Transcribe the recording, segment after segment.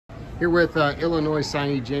Here with Illinois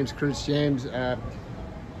signee James Kreutz. James,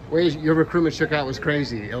 your recruitment shook out was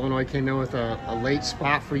crazy. Illinois came in with a late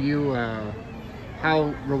spot for you.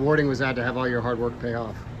 How rewarding was that to have all your hard work pay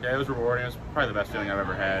off? Yeah, it was rewarding. It was probably the best feeling I've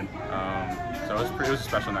ever had. So it was a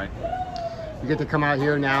special night. You get to come out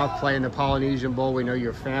here now, play in the Polynesian Bowl. We know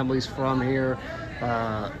your family's from here.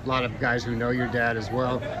 A lot of guys who know your dad as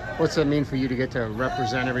well. What's that mean for you to get to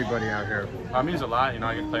represent everybody out here? It means a lot. You know,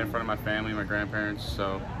 I get to play in front of my family, my grandparents,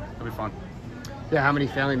 so it'll be fun. Yeah, how many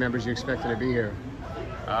family members you expected to be here?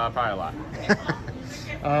 Probably a lot.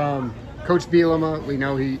 Coach Bielema, we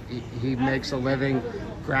know he makes a living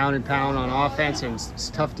ground and pound on offense and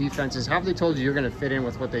tough defenses. How have they told you you're going to fit in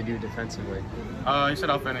with what they do defensively? He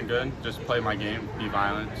said I'll fit in good, just play my game, be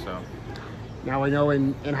violent. So. Now, I know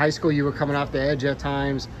in high school you were coming off the edge at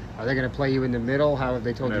times. Are they going to play you in the middle? How have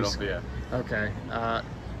they told you? Middle, yeah. Okay.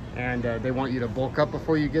 And they want you to bulk up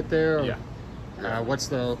before you get there? Or, yeah. What's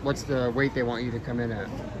the weight they want you to come in at?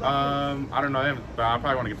 I don't know, but I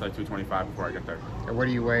probably want to get to like 225 before I get there. And what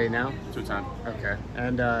do you weigh now? 210. Okay.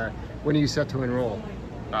 And when are you set to enroll?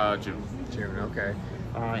 June. June, okay.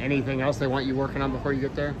 Anything else they want you working on before you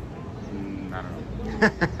get there? I don't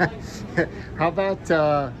know. How about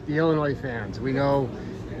the Illinois fans? We know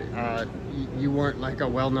you weren't like a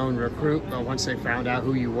well-known recruit, but once they found out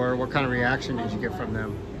who you were, what kind of reaction did you get from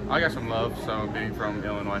them? I got some love, so being from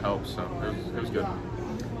Illinois helps, so it was good.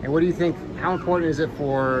 And what do you think, how important is it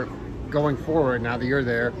for going forward, now that you're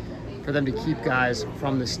there, for them to keep guys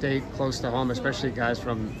from the state close to home, especially guys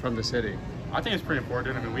from the city? I think it's pretty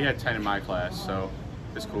important. I mean, we had 10 in my class, so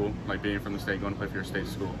it's cool, like being from the state, going to play for your state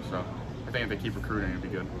school. So I think if they keep recruiting, it'd be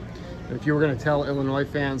good. If you were going to tell Illinois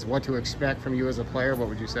fans what to expect from you as a player, what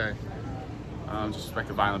would you say? Just expect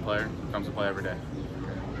a violent player, comes to play every day.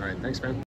 Okay. All right, thanks, man.